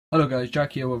Hello guys,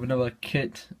 Jack here with another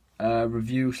kit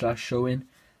review slash showing.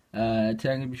 Today I'm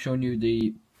going to be showing you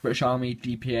the British Army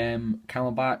DPM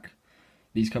Camelbak.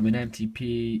 These come in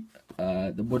MTP,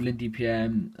 the Woodland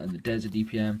DPM and the Desert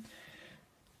DPM.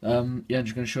 Yeah, I'm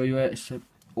just going to show you it. It's an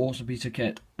awesome piece of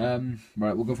kit. Right,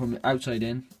 we'll go from the outside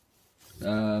in.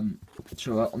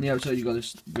 So on the outside you got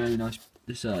this very nice,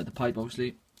 the pipe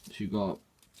obviously. So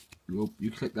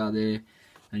you click that there,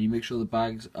 and you make sure the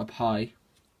bag's up high.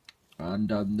 And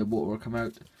the water will come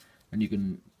out, and you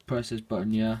can press this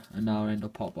button here, and now end will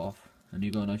pop off, and you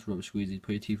got a nice rubber squeegee.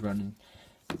 Put your teeth around and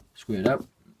squeeze it out.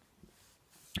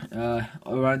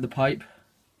 Around the pipe,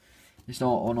 it's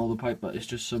not on all the pipe, but it's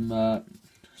just some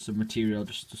material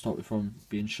just to stop it from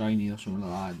being shiny or something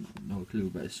like that. No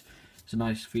clue, but it's a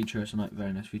nice feature. It's a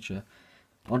very nice feature.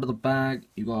 Onto the bag,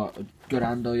 you got a good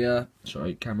handle here.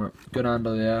 Sorry, camera. Good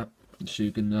handle here, so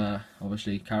you can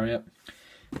obviously carry it.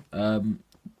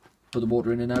 Put the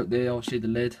water in and out there, obviously the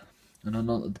lid, and then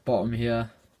at the bottom here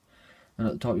and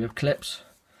at the top you have clips,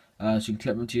 so you can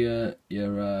clip them to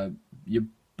your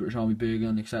British Army beer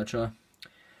gun, etc.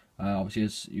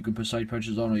 Obviously you can put side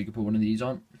punches on, or you can put one of these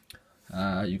on.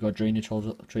 You've got a drainage hole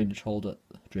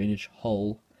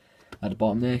at the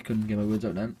bottom there. Couldn't get my words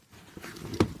out then.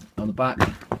 On the back,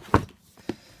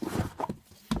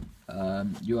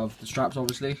 you have the straps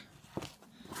obviously.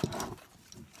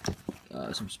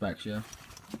 Some specs here.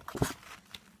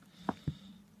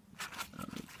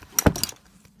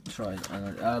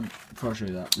 Before I show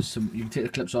you that, you can take the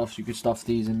clips off, so you can stuff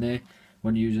these in there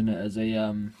when you're using it as a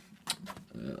on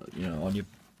your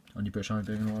British Army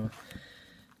beacon or whatever.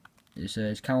 It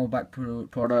says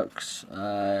Camelbak products,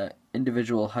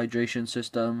 individual hydration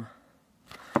system.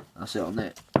 That's it on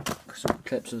there. Some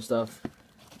clips and stuff.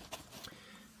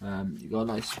 You got a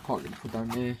nice pocket to put down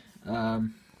there,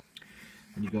 and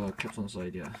you got clips on the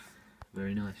side. Yeah,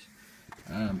 very nice.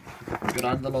 Good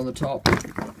handle on the top.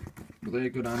 Very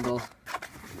good handle,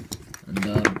 and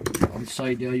on the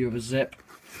side here you have a zip.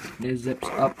 It zips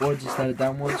upwards instead of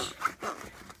downwards,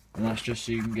 and that's just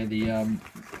so you can get the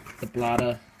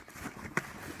bladder.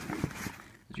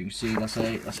 As you can see, that's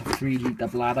a 3-litre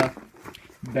bladder,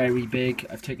 very big.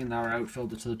 I've taken that out,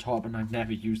 filled it to the top, and I've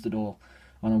never used it all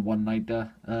on a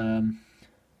 1-litre.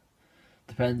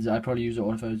 Depends. I probably use it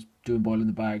all if I was doing boiling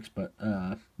the bags, but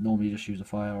normally just use a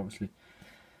fire, obviously.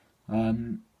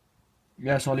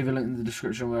 Yeah, so I'll leave a link in the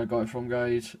description where I got it from,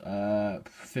 guys.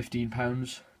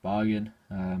 £15, bargain.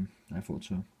 I thought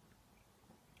so.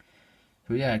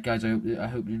 So yeah, guys, I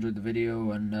hope you enjoyed the video,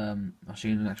 and I'll see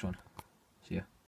you in the next one.